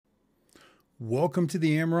Welcome to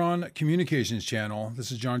the AmRRON Communications channel.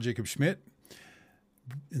 This is John Jacob Schmidt.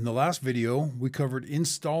 In the last video, we covered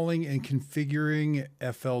installing and configuring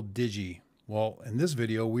FLDIGI. Well, in this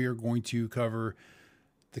video, we are going to cover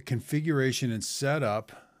the configuration and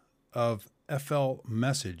setup of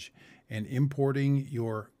FLMSG and importing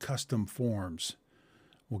your custom forms.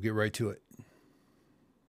 We'll get right to it.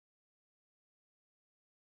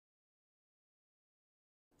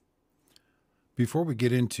 Before we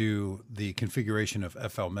get into the configuration of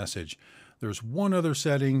FLMSG, there's one other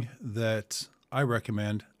setting that I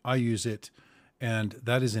recommend. I use it, and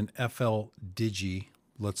that is in FLDIGI.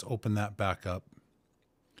 Let's open that back up.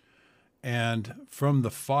 And from the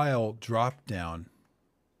file drop down,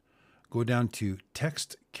 go down to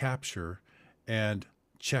text capture and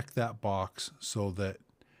check that box so that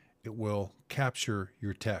it will capture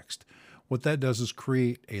your text. What that does is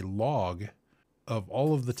create a log of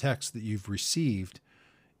all of the text that you've received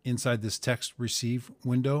inside this text receive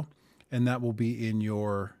window, and that will be in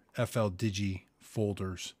your FLDIGI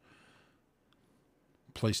folders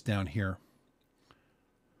placed down here.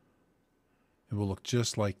 It will look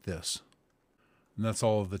just like this. And that's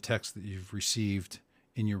all of the text that you've received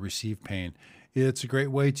in your receive pane. It's a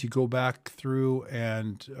great way to go back through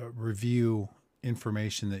and review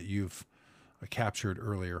information that you've captured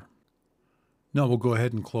earlier. Now we'll go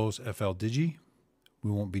ahead and close FLDIGI. We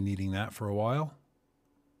won't be needing that for a while.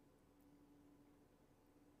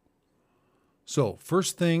 So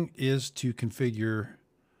first thing is to configure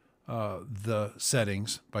the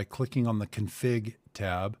settings by clicking on the Config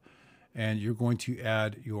tab, and you're going to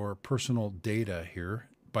add your personal data here.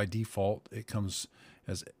 By default, it comes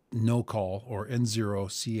as no call or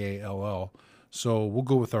N0CALL. So we'll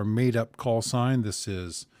go with our made up call sign. This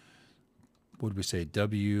is, what did we say,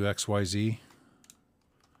 WXYZ?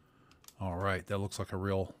 All right, that looks like a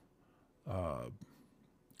real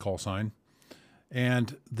call sign.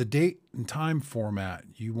 And the date and time format,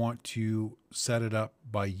 you want to set it up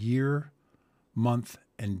by year, month,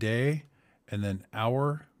 and day, and then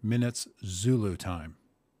hour, minutes, Zulu time.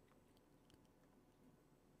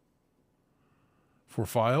 For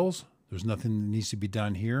files, there's nothing that needs to be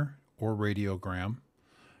done here, or radiogram.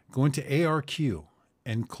 Go into ARQ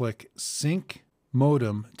and click Sync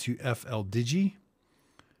Modem to FLDIGI,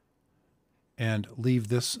 and leave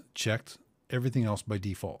this checked, everything else by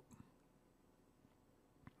default.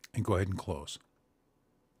 And go ahead and close.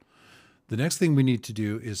 The next thing we need to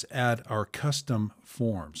do is add our custom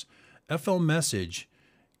forms. FLMSG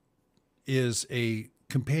is a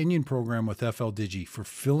companion program with FLDIGI for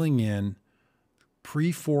filling in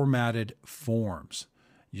pre-formatted forms.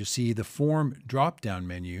 You see the form drop-down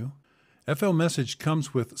menu. FLMSG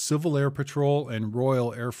comes with Civil Air Patrol and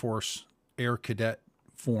Royal Air Force Air Cadet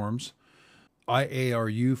forms,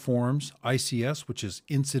 IARU forms, ICS, which is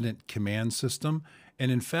Incident Command System. And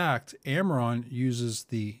in fact, AmRRON uses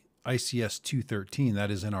the ICS 213,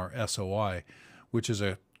 that is in our SOI, which is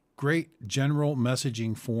a great general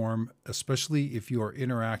messaging form, especially if you are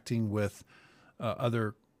interacting with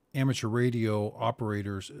other amateur radio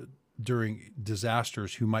operators during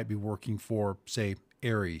disasters who might be working for, say,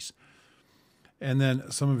 ARES. And then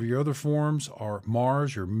some of your other forms are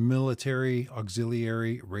MARS, your Military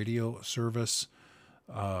Auxiliary Radio Service,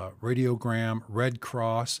 Radiogram, Red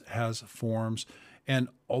Cross has forms. And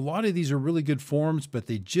a lot of these are really good forms, but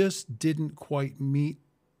they just didn't quite meet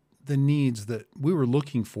the needs that we were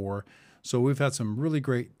looking for. So we've had some really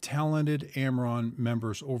great talented AmRRON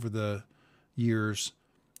members over the years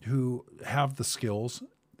who have the skills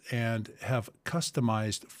and have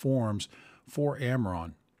customized forms for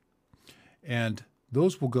AmRRON. And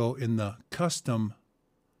those will go in the custom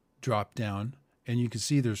drop down, and you can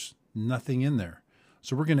see there's nothing in there.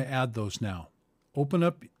 So we're going to add those now. Open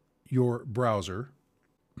up your browser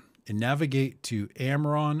and navigate to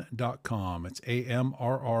amrron.com. It's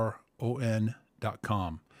AmRRON.com.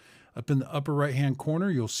 Up in the upper right hand corner,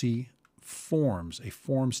 you'll see Forms, a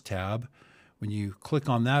Forms tab. When you click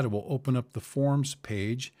on that, it will open up the Forms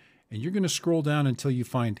page, and you're going to scroll down until you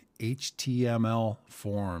find HTML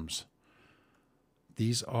forms.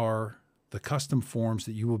 These are the custom forms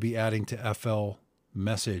that you will be adding to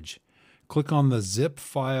FLMSG. Click on the zip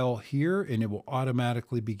file here, and it will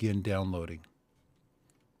automatically begin downloading.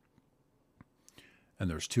 And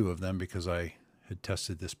there's two of them because I had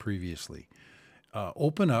tested this previously.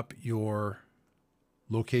 Open up your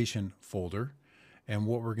location folder, and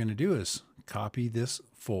what we're going to do is copy this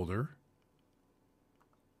folder,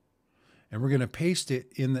 and we're going to paste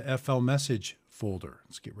it in the FLMSG folder.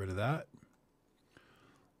 Let's get rid of that.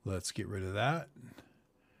 Let's get rid of that.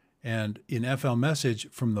 And in FLMSG,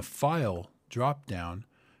 from the File drop-down,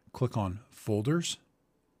 click on Folders,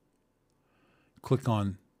 click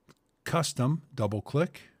on Custom, double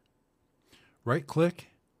click, right click,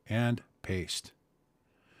 and paste.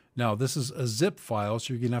 Now this is a zip file,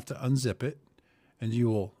 so you're going to have to unzip it, and you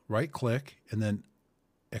will right click and then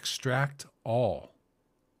extract all.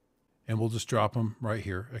 And we'll just drop them right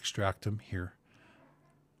here, extract them here.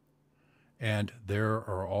 And there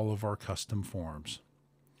are all of our custom forms.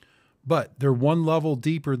 But they're one level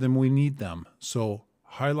deeper than we need them. So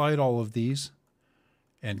highlight all of these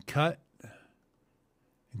and cut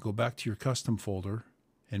and go back to your custom folder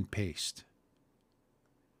and paste.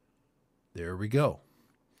 There we go.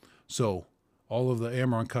 So all of the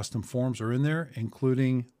AmRRON custom forms are in there,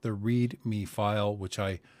 including the README file, which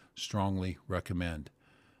I strongly recommend.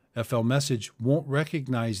 FLMSG won't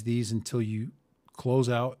recognize these until you close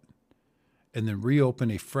out and then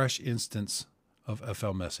reopen a fresh instance of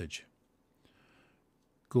FLMSG.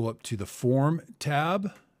 Go up to the Form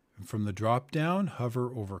tab, and from the drop down,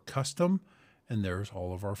 hover over Custom, and there's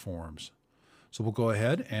all of our forms. So we'll go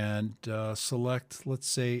ahead and select, let's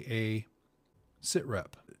say, a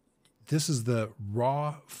SITREP. This is the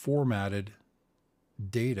raw formatted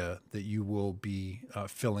data that you will be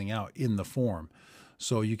filling out in the form.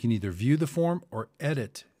 So you can either view the form or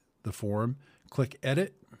edit the form. Click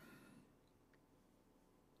Edit,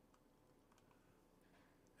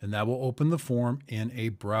 and that will open the form in a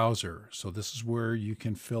browser. So this is where you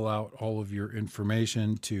can fill out all of your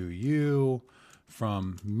information to you,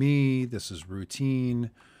 from me. This is routine.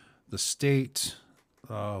 The state,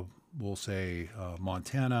 we'll say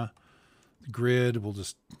Montana. The grid, we'll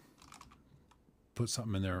just put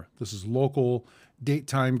something in there. This is local. Date,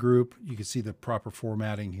 time, group. You can see the proper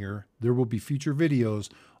formatting here. There will be future videos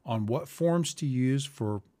on what forms to use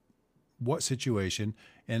for what situation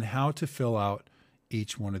and how to fill out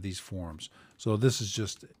each one of these forms. So this is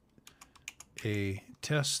just a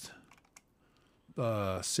test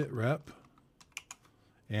SITREP,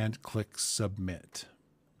 and click Submit.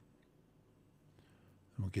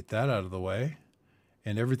 And we'll get that out of the way.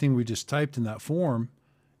 And everything we just typed in that form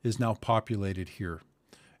is now populated here.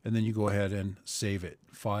 And then you go ahead and save it.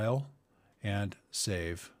 File and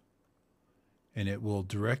Save. And it will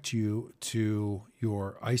direct you to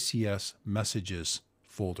your ICS Messages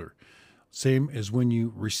folder. Same as when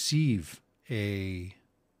you receive a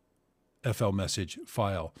FLMSG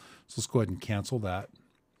file. So let's go ahead and cancel that.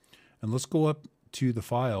 And let's go up to the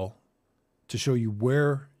file to show you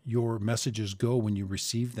where your messages go when you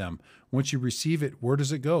receive them. Once you receive it, where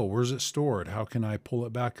does it go? Where is it stored? How can I pull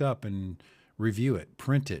it back up and review it,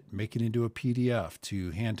 print it, make it into a PDF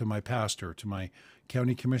to hand to my pastor, to my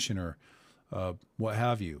county commissioner, what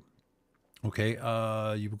have you. Okay,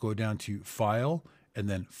 you will go down to File and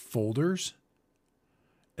then Folders,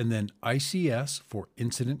 and then ICS for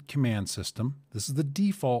Incident Command System. This is the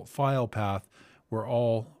default file path where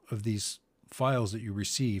all of these files that you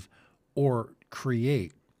receive or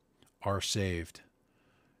create are saved.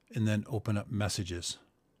 And then open up Messages.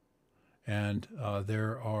 And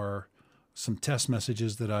there are some test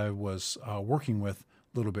messages that I was working with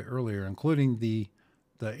a little bit earlier, including the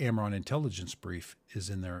AmRRON intelligence brief is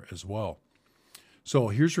in there as well. So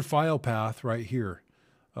here's your file path right here.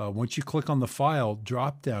 Once you click on the File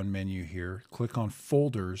drop-down menu here, click on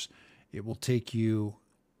Folders, it will take you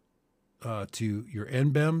to your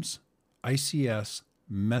NBEMS ICS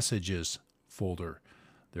Messages folder.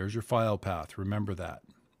 There's your file path. Remember that.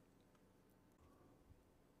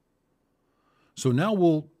 So now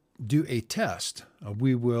we'll do a test.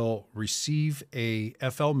 We will receive a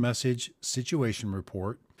FLMSG situation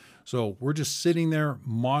report. So we're just sitting there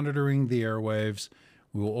monitoring the airwaves.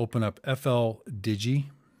 We will open up FLDIGI,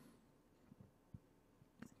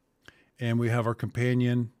 and we have our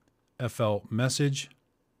companion FLMSG,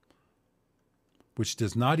 which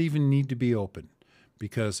does not even need to be open,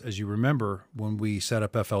 because as you remember, when we set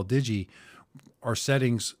up FLDIGI, our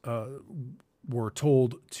settings were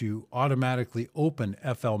told to automatically open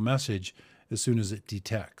FLMSG as soon as it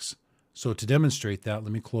detects. So to demonstrate that,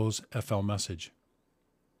 let me close FLMSG.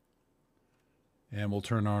 And we'll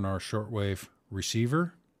turn on our shortwave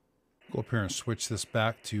receiver. Go up here and switch this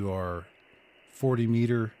back to our 40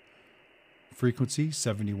 meter frequency,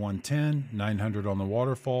 7110, 900 on the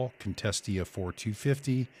waterfall, Contestia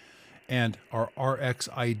 4250, and our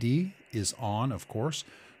RxID is on, of course.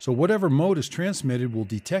 So whatever mode is transmitted will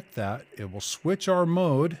detect that. It will switch our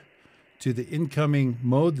mode to the incoming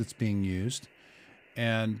mode that's being used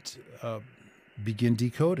and begin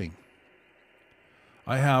decoding.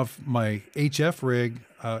 I have my HF rig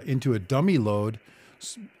into a dummy load,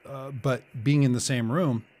 but being in the same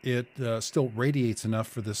room, it still radiates enough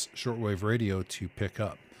for this shortwave radio to pick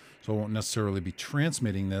up. So I won't necessarily be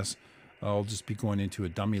transmitting this I'll just be going into a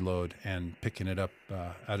dummy load and picking it up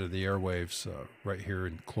out of the airwaves right here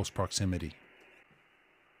in close proximity.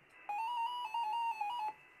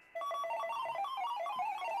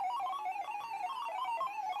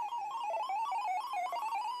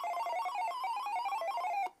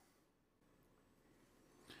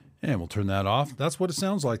 And we'll turn that off. That's what it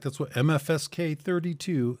sounds like. That's what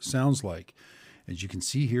MFSK32 sounds like. As you can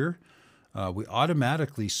see here, we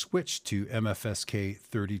automatically switched to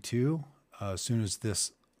MFSK32 as soon as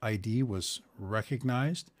this ID was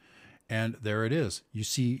recognized. And there it is. You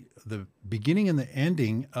see the beginning and the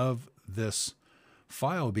ending of this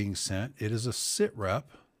file being sent. It is a SITREP,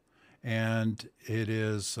 and it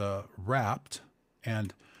is wrapped.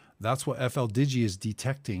 And that's what FLDIGI is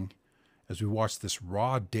detecting as we watch this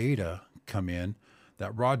raw data come in.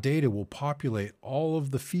 That raw data will populate all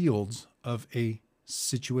of the fields of a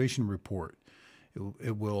situation report.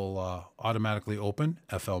 It will automatically open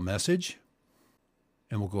FLMSG,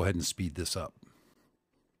 and we'll go ahead and speed this up.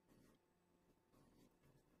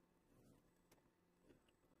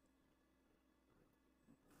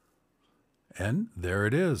 And there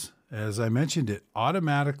it is. As I mentioned, it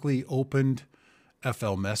automatically opened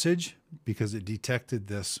FLMSG because it detected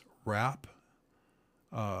this wrap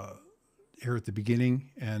here at the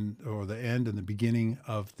beginning or the end and the beginning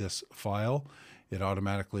of this file. It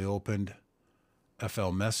automatically opened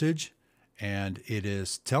FLMSG, and it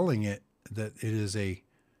is telling it that it is a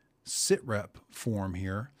SITREP form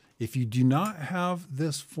here. If you do not have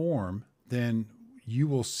this form, then you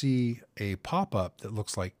will see a pop-up that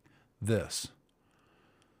looks like this,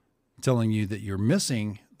 telling you that you're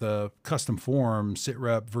missing the custom form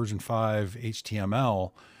SITREP version 5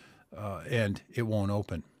 HTML, and it won't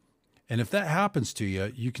open. And if that happens to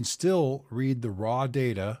you, you can still read the raw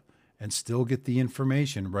data and still get the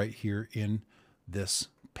information right here in this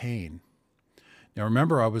pane. Now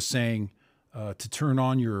remember, I was saying to turn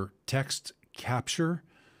on your text capture.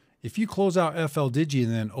 If you close out FLDIGI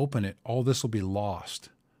and then open it, all this will be lost.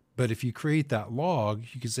 But if you create that log,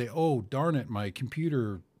 you can say, oh, darn it, my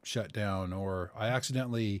computer shut down, or I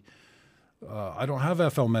accidentally, I don't have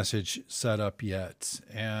FLMSG set up yet,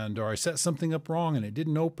 or I set something up wrong and it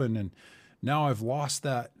didn't open, and now I've lost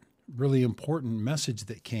that really important message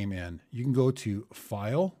that came in. You can go to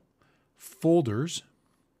File, Folders,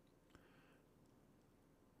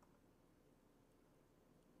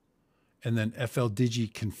 and then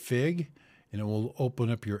FLDIGI Config, and it will open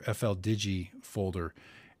up your FLDIGI folder.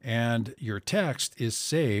 And your text is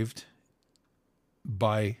saved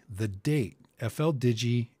by the date,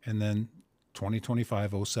 FLDIGI, and then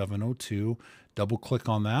 2025-07-02. Double click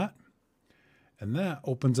on that, and that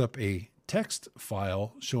opens up a text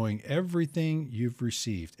file showing everything you've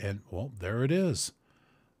received. And well, there it is.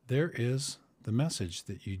 There is the message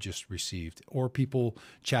that you just received, or people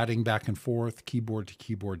chatting back and forth, keyboard to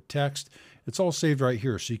keyboard text. It's all saved right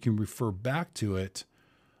here, so you can refer back to it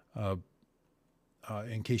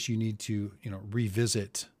in case you need to,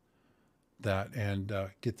 revisit that and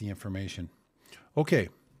get the information. Okay,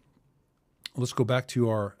 let's go back to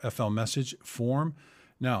our FLMSG form.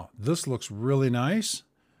 Now, this looks really nice,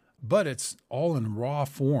 but it's all in raw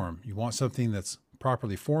form. You want something that's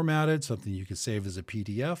properly formatted, something you can save as a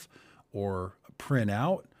PDF or print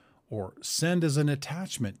out or send as an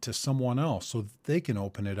attachment to someone else so that they can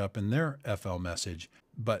open it up in their FLMSG.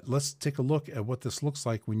 But let's take a look at what this looks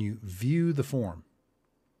like when you view the form.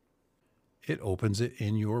 It opens it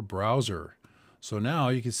in your browser. So now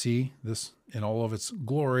you can see this in all of its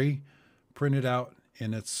glory, printed out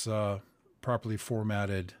in its properly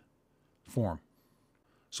formatted form.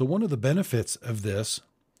 So one of the benefits of this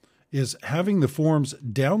is having the forms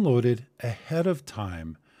downloaded ahead of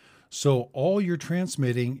time. So all you're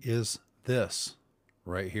transmitting is this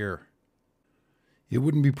right here. It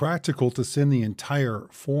wouldn't be practical to send the entire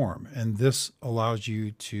form, and this allows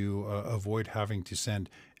you to avoid having to send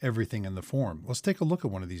everything in the form. Let's take a look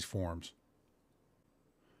at one of these forms,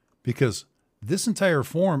 because this entire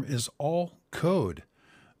form is all code.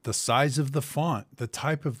 The size of the font, the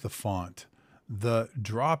type of the font, the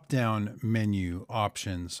drop-down menu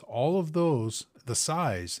options, all of those, the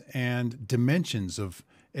size and dimensions of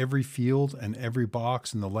every field and every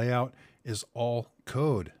box and the layout is all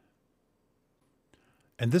code.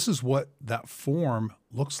 And this is what that form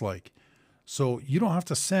looks like. So you don't have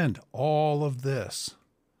to send all of this.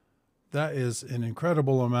 That is an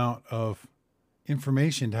incredible amount of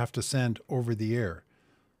information to have to send over the air.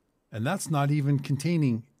 And that's not even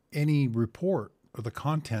containing any report or the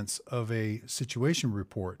contents of a situation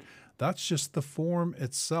report. That's just the form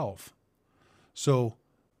itself. So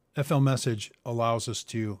FLMSG allows us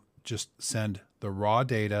to just send the raw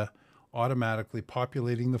data automatically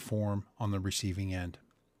populating the form on the receiving end.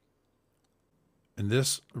 And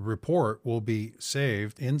this report will be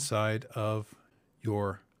saved inside of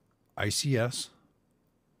your ICS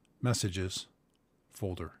messages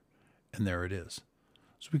folder. And there it is.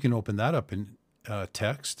 So we can open that up in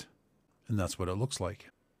text, and that's what it looks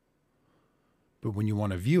like. But when you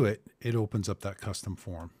want to view it, it opens up that custom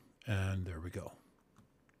form. And there we go.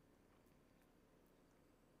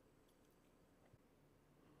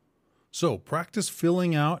 So practice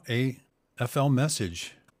filling out a FL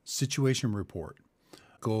message situation report.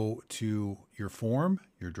 Go to your form,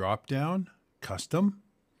 your drop down, custom,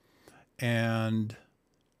 and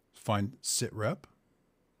find SITREP.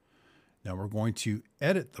 Now we're going to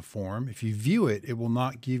edit the form. If you view it, it will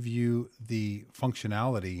not give you the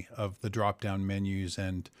functionality of the drop-down menus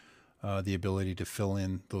and the ability to fill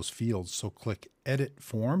in those fields. So click Edit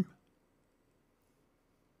Form.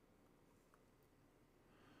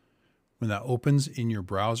 When that opens in your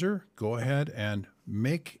browser, go ahead and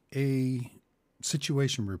make a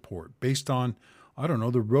situation report based on, I don't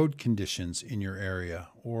know, the road conditions in your area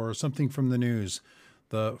or something from the news,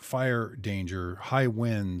 the fire danger, high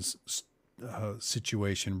winds,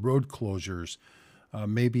 situation, road closures,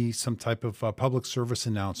 maybe some type of public service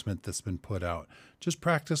announcement that's been put out. Just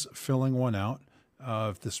practice filling one out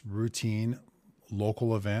of this routine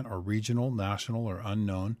local event or regional, national, or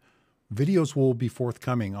unknown. Videos will be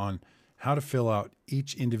forthcoming on how to fill out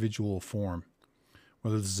each individual form.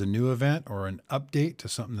 Whether this is a new event or an update to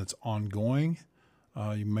something that's ongoing,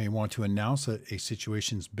 you may want to announce that a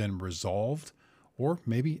situation's been resolved or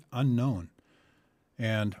maybe unknown.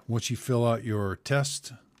 And once you fill out your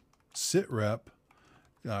test SITREP,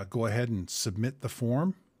 go ahead and submit the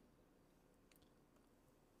form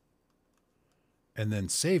and then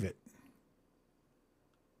save it.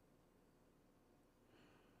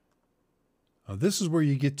 This is where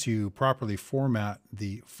you get to properly format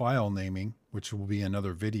the file naming, which will be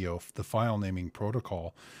another video, the file naming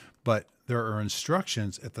protocol. But there are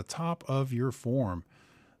instructions at the top of your form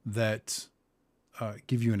that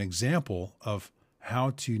give you an example of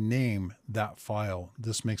how to name that file.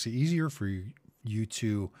 This makes it easier for you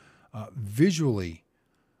to visually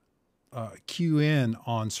cue in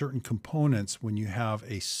on certain components when you have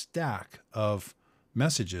a stack of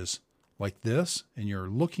messages like this, and you're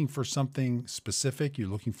looking for something specific. You're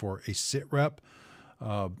looking for a SITREP.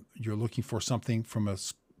 You're looking for something from a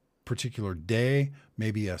particular day,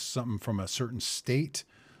 maybe something from a certain state.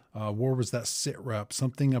 Where was that SITREP?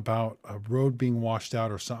 Something about a road being washed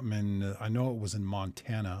out or something. And I know it was in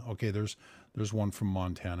Montana. Okay, there's one from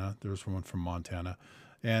Montana. There's one from Montana.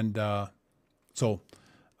 And so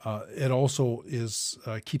it also is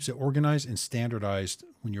keeps it organized and standardized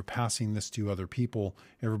when you're passing this to other people.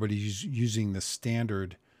 Everybody's using the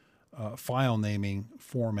standard file naming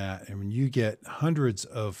format. And when you get hundreds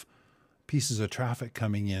of pieces of traffic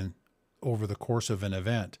coming in over the course of an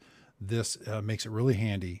event, this makes it really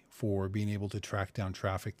handy for being able to track down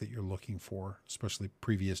traffic that you're looking for, especially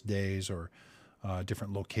previous days or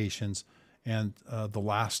different locations. And the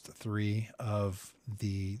last three of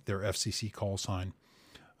their FCC call sign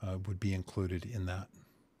would be included in that.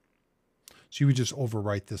 So you would just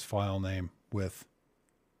overwrite this file name with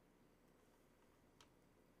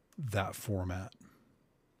that format.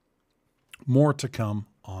 More to come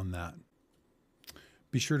on that.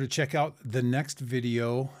 Be sure to check out the next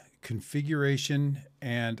video, configuration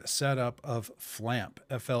and setup of FLAMP,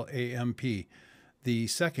 F-L-A-M-P, the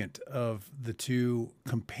second of the two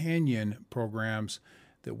companion programs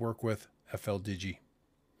that work with FLDIGI.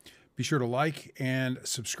 Be sure to like and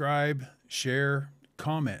subscribe, share,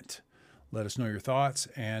 comment. Let us know your thoughts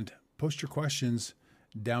and post your questions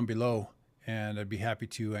down below, and I'd be happy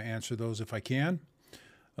to answer those if I can.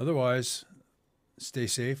 Otherwise, stay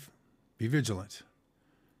safe, be vigilant,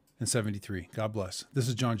 and 73. God bless. This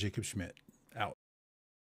is John Jacob Schmidt.